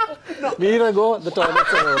 Mihira, go. The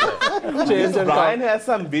toilets are over there. Change and Brian come. has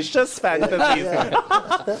some vicious fantasies.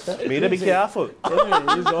 Mihira, be careful.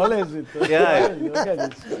 Anyway, he's always with Yeah. Look at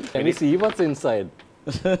this. Can we see what's inside?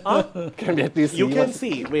 Can we at least see You can what's-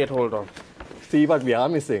 see. Wait, hold on. see what we are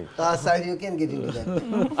missing? Sir, you can get into that.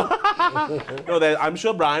 No, I'm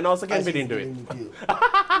sure Brian also can fit into it. With you.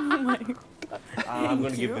 I'm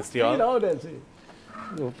going to give this to You y'all. know that, see.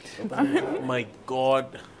 My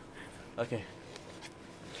God. Okay.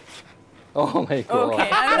 Oh my God. Okay,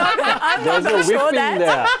 I'm not There's gonna a show whip in that.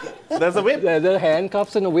 there. There's a whip. There are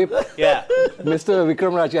handcuffs and a whip. Yeah. Mr.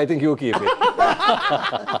 Wickramarachchi, I think you keep it.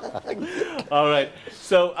 All right.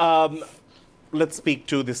 So let's speak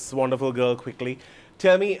to this wonderful girl quickly.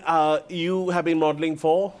 Tell me, you have been modeling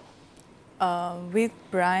for With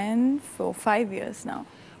Brian for 5 years now.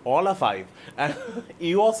 all are 5. And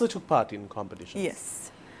you also took part in competitions. Yes.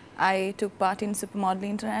 I took part in Supermodel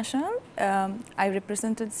International. I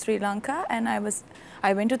represented Sri Lanka and I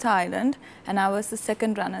went to Thailand and I was the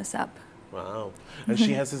 2nd runners-up. Wow. And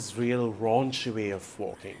she has this real raunchy way of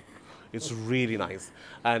walking. It's really nice.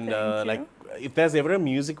 And Thank like, you. if there's ever a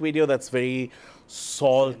music video that's very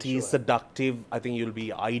salty, seductive, I think you'll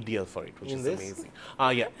be ideal for it, which In is this? amazing.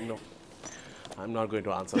 Yeah, no. I'm not going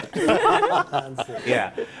to answer that.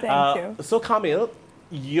 Yeah. Thank you. So, Kamil,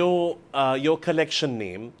 your collection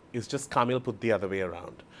name is just Kamil put the other way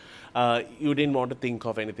around. You didn't want to think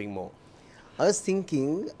of anything more. I was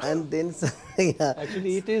thinking, and then yeah.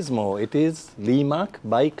 Actually, it is more. It is Limak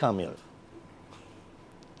by Kamil.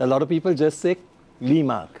 A lot of people just say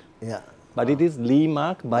Limak, Yeah. but it is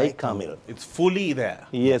Limak by Kamil. It's fully there.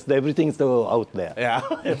 Yes, everything's out there. Yeah,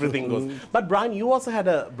 everything goes. But Brian, you also had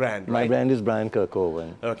a brand, My right? brand is Brian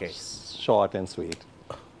Kerkoven. Okay. Short and sweet.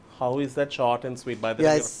 How is that short and sweet? By the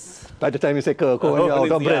Yeah, way, it's, By the time you say Kerkoven, you're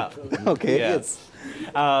out of Yeah. breath. Okay. Yeah. yes.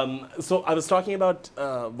 So I was talking about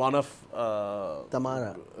one of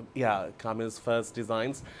Tamara. Kamil's first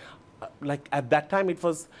designs. Like at that time, it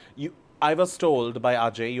was you. I was told by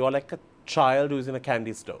Ajay, you are like a child who is in a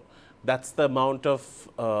candy store. That's the amount of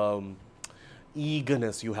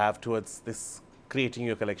eagerness you have towards this creating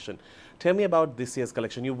your collection. Tell me about this year's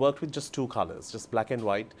collection. You worked with just 2 colors, just black and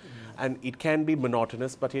white, and it can be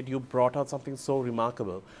monotonous, but yet you brought out something so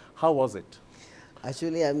remarkable. How was it?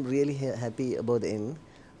 Actually, I'm really happy about the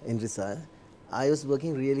in Rizal. I was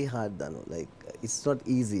working really hard, Danu. Like, it's not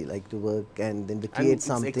easy, like, to work and then to create it's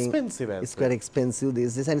something. expensive as It's well. quite expensive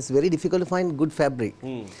these days, and it's very difficult to find good fabric.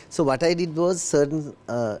 So what I did was certain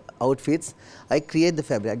outfits, I create the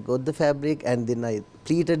fabric. I got the fabric and then I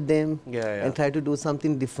pleated them and tried to do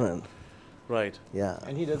something different. Right. Yeah.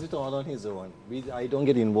 And he does it all on his own. I don't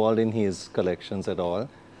get involved in his collections at all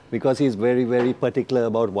because he's very, very particular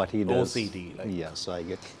about what he does. OCD, like. Yeah, so I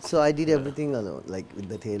get. So I did everything alone, like with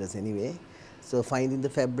the tailors anyway. So finding the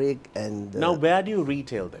fabric and Now, where do you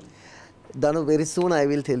retail them? Danu, very soon I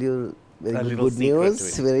will tell you A little good secret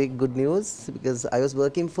news, to it. very good news, because I was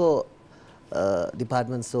working for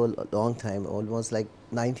department store a long time, almost like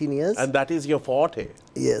 19 years. And that is your forte.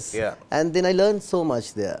 Yes. Yeah. And then I learned so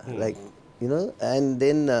much there, like, you know, and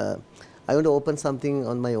then I want to open something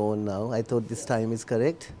on my own now. I thought this time is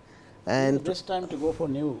correct. And It's the best time to go for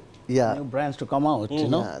new brands to come out, you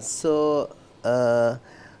know. yeah, so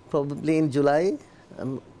probably in July,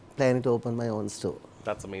 I'm planning to open my own store.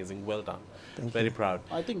 That's amazing. Well done. Very proud.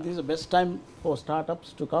 I think this is the best time for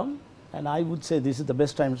startups to come, and I would say this is the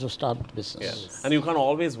best time to start business. Yeah. And you can't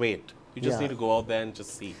always wait. You just Yeah. need to go out there and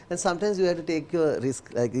just see. And sometimes you have to take your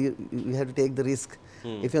risk, like you have to take the risk.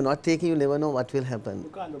 If you're not taking, you never know what will happen. You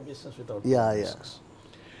can't do business without Yeah, risks.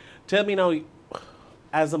 Tell me now,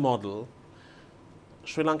 as a model,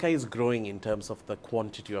 Sri Lanka is growing in terms of the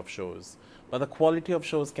quantity of shows, but the quality of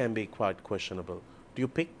shows can be quite questionable. Do you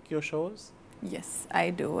pick your shows? Yes, I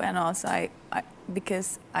do. And also,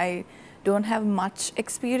 because I don't have much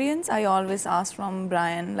experience, I always ask from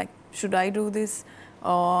Brian, like, should I do this?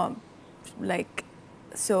 Or, like,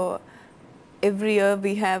 so every year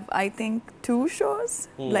we have, I think, 2 shows,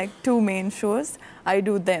 like 2 main shows. I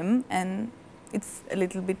do them, and it's a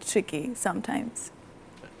little bit tricky sometimes.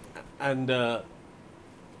 And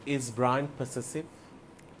is Brian possessive?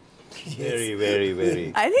 Very, very,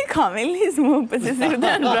 very. I think Kamil is more possessive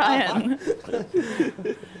than Brian.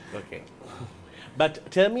 Okay.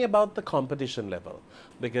 But tell me about the competition level,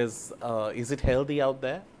 because is it healthy out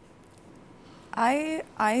there?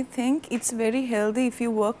 I think it's very healthy if you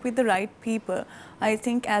work with the right people. I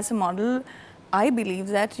think as a model, I believe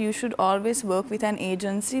that you should always work with an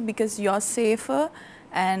agency because you're safer,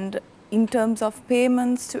 and in terms of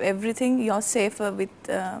payments to everything, you're safer with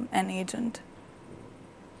an agent.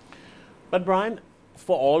 But Brian,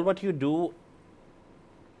 for all what you do,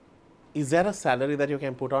 is there a salary that you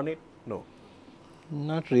can put on it? No.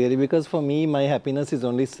 Not really, because for me, my happiness is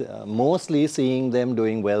only mostly seeing them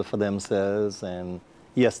doing well for themselves. And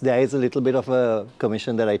yes, there is a little bit of a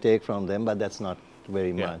commission that I take from them, but that's not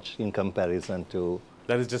very much in comparison to...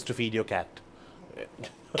 That is just to feed your cat.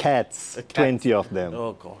 Cats, 20 of them.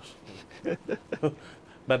 Oh, gosh.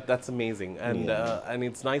 But that's amazing. And, and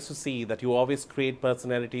it's nice to see that you always create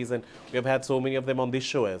personalities, and we have had so many of them on this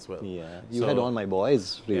show as well. Yeah, you had all my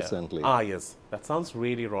boys recently. Ah, yes. That sounds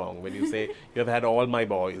really wrong when you say you have had all my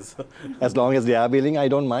boys. As long as they are billing, I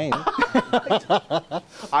don't mind.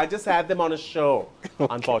 I just had them on a show,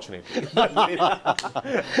 unfortunately.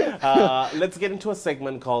 Let's get into a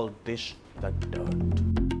segment called Dish the Dirt.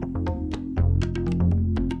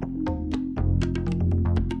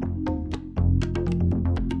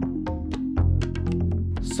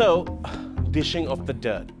 So, dishing of the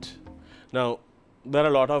dirt. Now, there are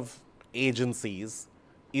a lot of agencies.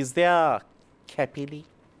 Is there Capili,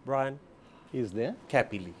 Brian? Is there?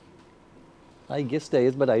 Capili. I guess there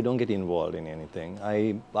is, but I don't get involved in anything.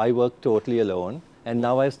 I work totally alone. And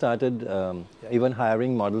now I've started even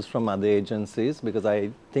hiring models from other agencies, because I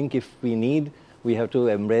think if we need, we have to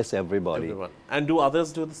embrace everybody. Everyone. And do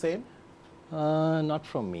others do the same? Not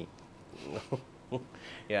from me.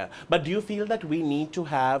 Yeah. But do you feel that we need to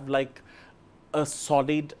have like a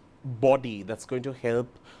solid body that's going to help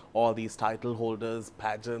all these title holders,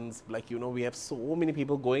 pageants? Like, you know, we have so many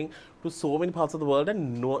people going to so many parts of the world,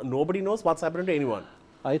 and nobody knows what's happening to anyone.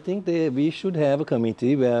 I think we should have a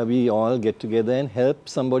committee where we all get together and help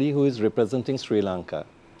somebody who is representing Sri Lanka,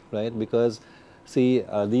 right? Because, see,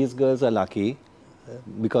 these girls are lucky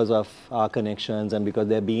because of our connections and because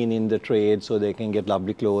they've been in the trade, so they can get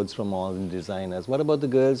lovely clothes from all the designers. What about the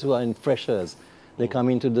girls who are in freshers? They come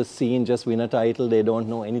into the scene, just win a title, they don't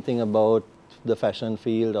know anything about the fashion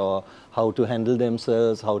field or how to handle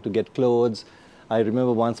themselves, how to get clothes. I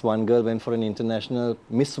remember once one girl went for an international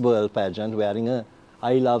Miss World pageant wearing a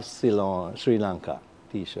I Love Ceylon, Sri Lanka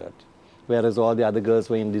t-shirt, whereas all the other girls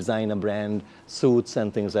were in designer brand suits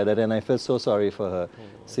and things like that, and I felt so sorry for her.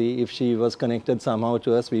 See, if she was connected somehow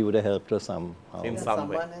to us, we would have helped her somehow. In some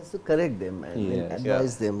way. Someone has to correct them and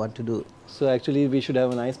advise them what to do. So actually, we should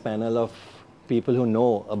have a nice panel of people who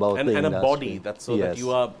know about the industry. And a body, that's so that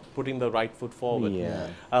you are putting the right foot forward. Yeah.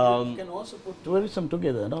 You can also put tourism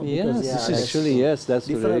together, no? Yes, actually, yes, that's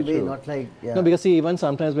very Different way, true. not like, No, because see, even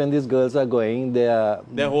sometimes when these girls are going,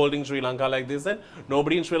 They're holding Sri Lanka like this, and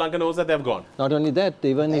nobody in Sri Lanka knows that they've gone. not only that,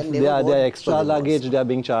 even if they are their extra luggage, they are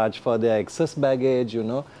being charged for their excess baggage, you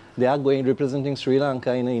know. They are going representing Sri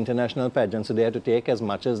Lanka in an international pageant, so they have to take as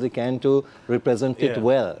much as they can to represent it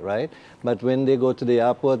well, right? But when they go to the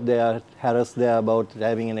airport, they are harassed there about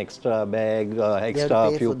having an extra bag,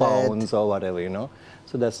 extra few pounds or whatever, you know.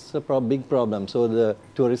 So that's a big problem. So the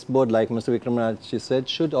tourist board, like Mr. Wickramarachchi said,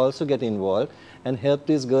 should also get involved and help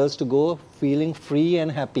these girls to go feeling free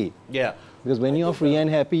and happy. Yeah. Because when you're free and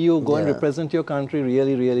happy, you go and represent your country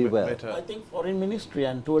really, really well. I think Foreign Ministry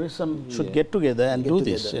and tourism should get together and do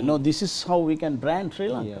this. You know, this is how we can brand Sri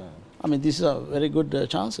Lanka. I mean, these are very good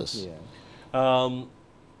chances.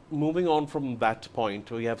 Moving on from that point,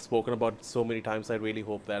 we have spoken about it so many times. I really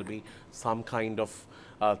hope there'll be some kind of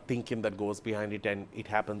thinking that goes behind it, and it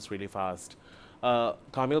happens really fast.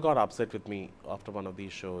 Kamil got upset with me after one of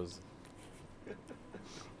these shows.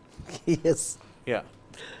 yes. Yeah.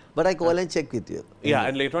 But I call and check with you. Yeah,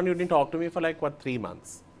 and later on you didn't talk to me for like, what, 3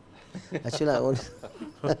 months? Actually, I won't.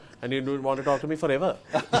 And you didn't want to talk to me forever.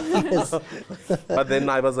 Yes. But then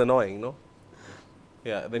I was annoying, no?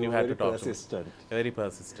 Yeah, then you had to talk persistent. to me. Very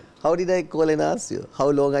persistent. How did I call and ask you? How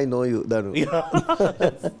long I know you, Danu? Yeah.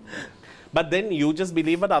 But then you just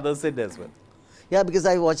believe what others said as well. Yeah, because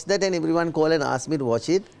I watched that and everyone called and asked me to watch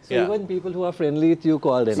it. So even people who are friendly with you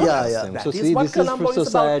called and asked them. That So is see, what this Colombo is for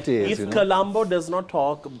society. If you know? Colombo does not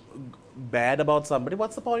talk bad about somebody,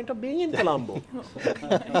 what's the point of being in Colombo?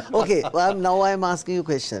 Okay, well, now I'm asking you a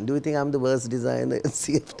question. Do you think I'm the worst designer in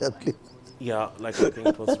CFW? Yeah, like I think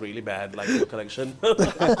it was really bad, like your collection.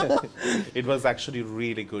 It was actually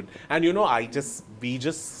really good. And you know, we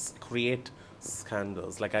just create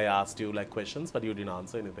scandals. Like I asked you like questions, but you didn't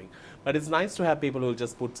answer anything. But it's nice to have people who will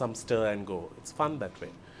just put some stir and go. It's fun that way.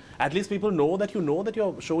 At least people know that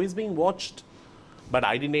your show is being watched. But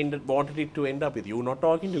I didn't wanted it to end up with you not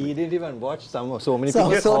talking to me. He didn't even watch so many So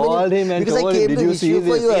people called him and told him, did you see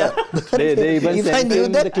this? They even if I sent knew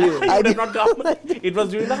him that, the clip. I did not come. It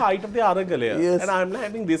was during the height of the Aragalaya. Yes. And I'm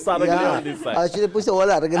having this Aragalaya on this side. I should have pushed all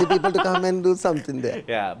Aragali people to come and do something there.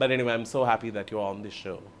 Yeah, but anyway, I'm so happy that you're on this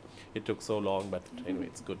show. It took so long, but anyway,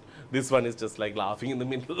 it's good. This one is just like laughing in the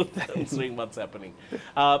middle and seeing what's happening.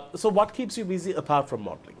 So what keeps you busy apart from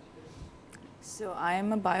modeling? So I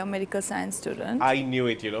am a biomedical science student. I knew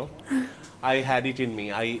it, you know. I had it in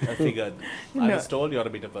me. I figured. I No. was told you're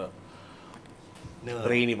a bit of a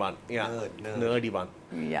brainy one. Yeah, nerdy one.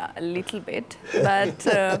 Yeah, a little bit. But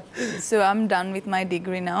so I'm done with my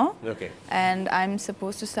degree now. Okay. And I'm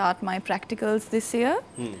supposed to start my practicals this year.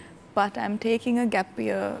 But I'm taking a gap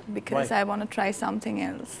year because Why? I want to try something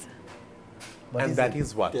else. And that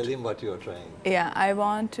is what? Tell him what you're trying. Yeah, I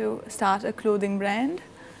want to start a clothing brand,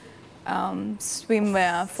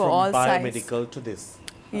 swimwear for From all sizes. biomedical to this.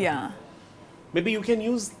 Yeah, Maybe you can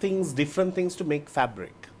use different things to make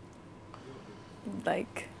fabric.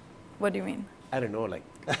 like, what do you mean? I don't know, like.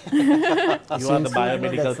 You are the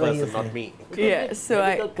biomedical That's why person, he's not me. Yeah, so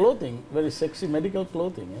Medical clothing, very sexy medical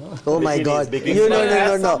clothing, you know. Oh my God! bikinis. You But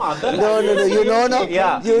there's no. some other You know.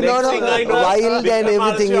 Yeah. You Next thing I know, wild and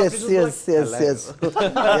Wickramarachchi everything. office is Yes.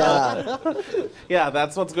 Yeah. Yeah,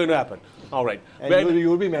 that's what's going to happen. All right. And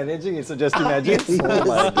you'll be managing it, so just imagine. Oh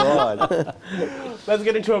my God. Let's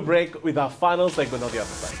get into a break with our final segment on the other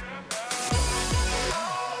side.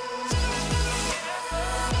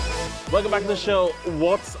 Welcome back to the show.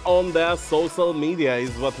 What's on their social media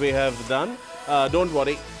is what we have done. Don't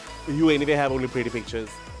worry, you anyway have only pretty pictures,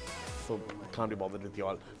 so can't be bothered with you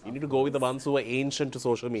all. You need to go with the ones who are ancient to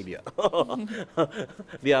social media.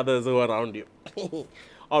 The others who are around you.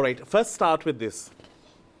 All right, first start with this.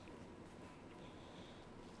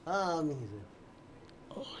 Mihira.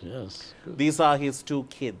 Oh, yes. Good. These are his two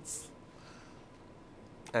kids.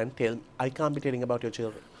 And I can't be telling about your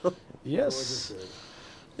children. Yes.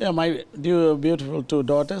 Yeah, my beautiful two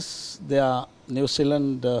daughters, they are New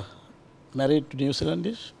Zealand, married to New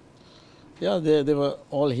Zealandish. Yeah, they were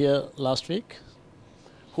all here last week.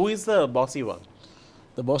 Who is the bossy one?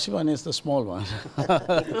 The bossy one is the small one,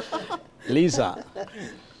 Lisa.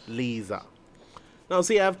 Lisa. Now,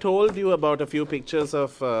 see, I've told you about a few pictures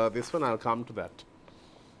of this one. I'll come to that.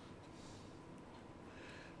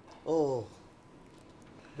 Oh,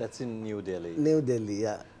 That's in New Delhi. New Delhi.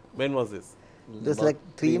 Yeah. When was this? Just About like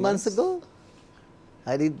 3 3 months months. ago,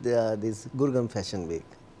 I did this Gurgaon Fashion Week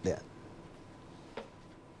there.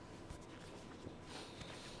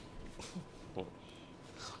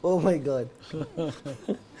 Oh my God.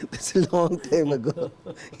 That's a long time ago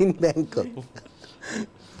in Bangkok.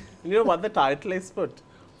 You know what the title is put?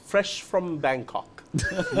 Fresh from Bangkok.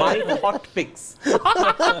 My Hot Pics.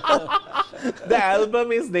 The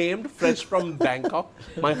album is named Fresh from Bangkok,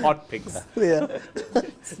 My Hot Pics. Yeah.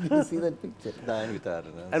 Did you see that picture?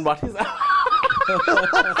 Hewavitharana. And what is that?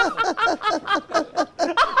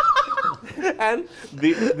 And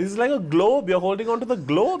this is like a globe. You're holding on to the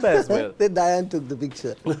globe as well. Then Diane took the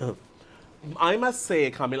picture. I must say,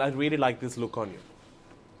 Kamil, I really like this look on you.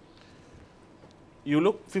 You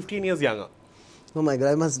look 15 years younger. Oh my God,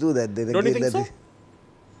 I must do that. Then Don't you again, think that so?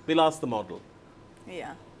 We'll ask the model.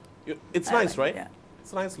 yeah. It's I nice, like right? it, yeah.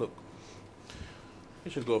 It's a nice look.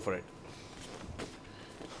 You should go for it.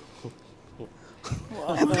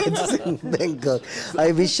 It's in Bangkok.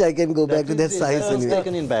 I wish I can go back to that size It's anyway.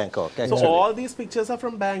 taken in Bangkok, actually. So all these pictures are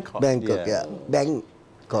from Bangkok. Bangkok, Yeah. yeah.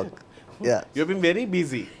 Bangkok. Yeah. You've been very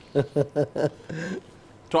busy.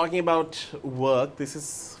 Talking about work, this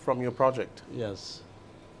is from your project. Yes.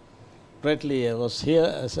 Bradley was here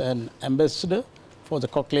as an ambassador for the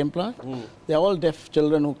cochlear implant. They are all deaf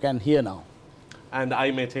children who can hear now. And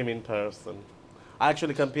I met him in person. I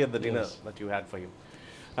actually compared the dinner that you had for him.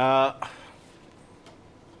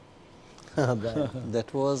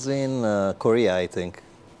 That was in Korea, I think.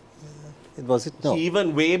 Was it? No.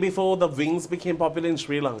 Even way before the wings became popular in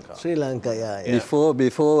Sri Lanka. Sri Lanka, yeah. Before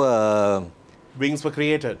Wings were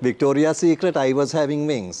created. Victoria's Secret, I was having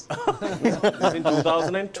wings. In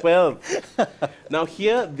 2012. Now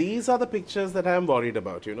here, these are the pictures that I am worried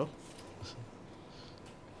about, you know.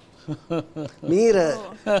 Mihira,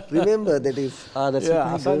 remember that is. That's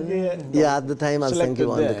Yeah, what we did. Asanke, Yeah, at the time Selected Asanke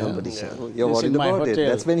won the there, yeah. competition. You're This worried in my about it. hotel.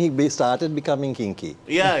 That's when he started becoming kinky.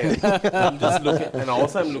 Yeah. I'm just looking, and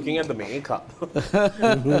also I'm looking at the makeup.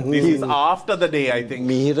 This is after the day, I think.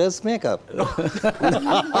 Mihira's makeup.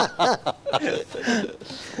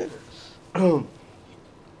 Now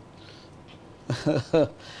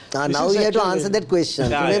you have to answer that question.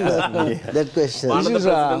 Remember that question. One of the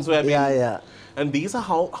presidents who have been. Yeah. And these are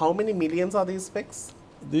how many millions are these pics?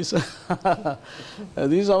 These are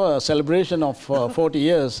a celebration of 40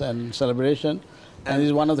 years and celebration. And this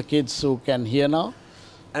is one of the kids who can hear now.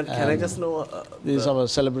 And can I just know? This is our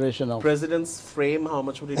celebration of. President's frame, how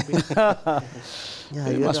much would it be?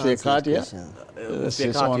 There must be a card here. Must be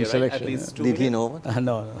a card here, right? At least 2 Did he million? know?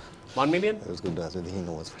 No. 1 million? I was going to ask whether he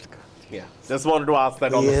knows what card. Yeah. Just wanted to ask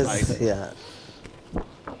that on the Yes, side. yeah.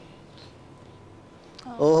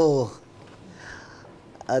 Oh,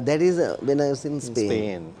 that is when I was in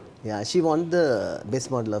Spain. Yeah, she won the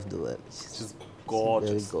best model of the world. She's gorgeous.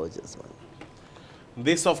 Very gorgeous one.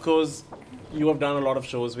 This, of course, you have done a lot of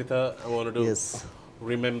shows with her. I wanted to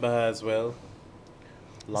remember her as well.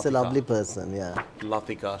 She's a lovely person, yeah.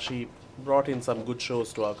 Latika. She brought in some good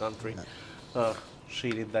shows to our country.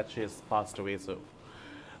 She did that. She has passed away. So,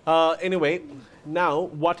 anyway, now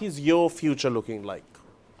what is your future looking like?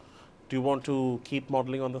 Do you want to keep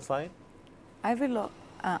modeling on the side? I will,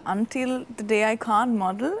 until the day I can't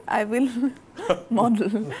model, I will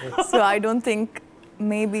model. So I don't think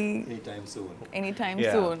maybe Anytime soon. anytime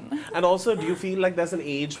soon. And also, do you feel like there's an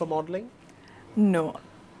age for modeling? No.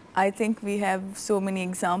 I think we have so many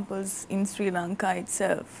examples in Sri Lanka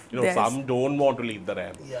itself. You know, some don't want to leave the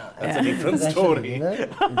ramp. Yeah. That's a different story.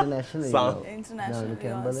 Internationally. Some- Internationally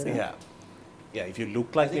also. Yeah. Yeah, if you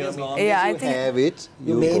look like you As long Yeah, as I you think- have it, You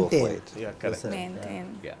you go maintain. for it. Yeah, correct.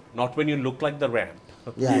 Maintain. Yeah, not when you look like the ramp.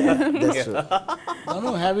 Yeah, that's true.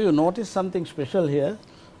 No, have you noticed something special here?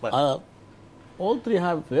 What? All three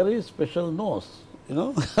have very special nose, you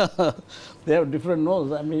know. They have different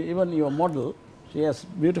nose. I mean, even your model, she has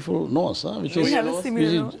beautiful nose, which We is, have a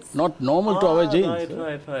similar nose. not normal to our genes.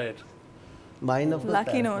 Right. Mine of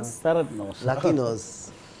Lucky nose. Parrot nose. Lucky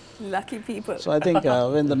nose. Lucky people. So I think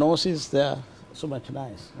when the nose is there, so much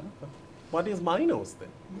nice. What is my nose then?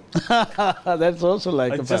 That's also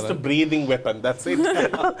like It's a just a parrot. breathing weapon. That's it.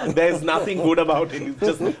 There's nothing good about it. It's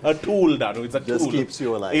just a tool, Danu. It's a Just tool. keeps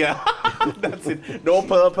you alive. Yeah, that's it. No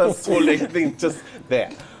purposeful anything, just there.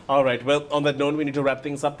 All right. Well, on that note, we need to wrap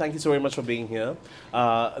things up. Thank you so very much for being here.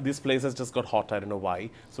 This place has just got hot. I don't know why.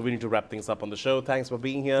 So we need to wrap things up on the show. Thanks for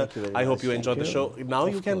being here. Thank you very I hope much. you enjoyed the show. Now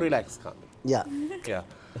you can relax, Kamil. Yeah. Yeah.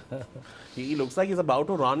 He looks like he's about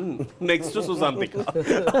to run next to Susantika.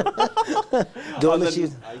 Don't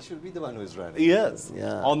she's I should be the one who is running. Yes.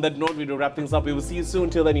 Yeah. On that note, we do wrap things up. We will see you soon.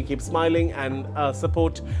 Till then, you keep smiling and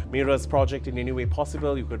support Mihira's project in any way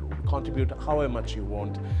possible. You could contribute however much you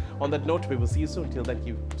want. On that note, we will see you soon. Till then,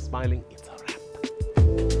 keep smiling. It's all right.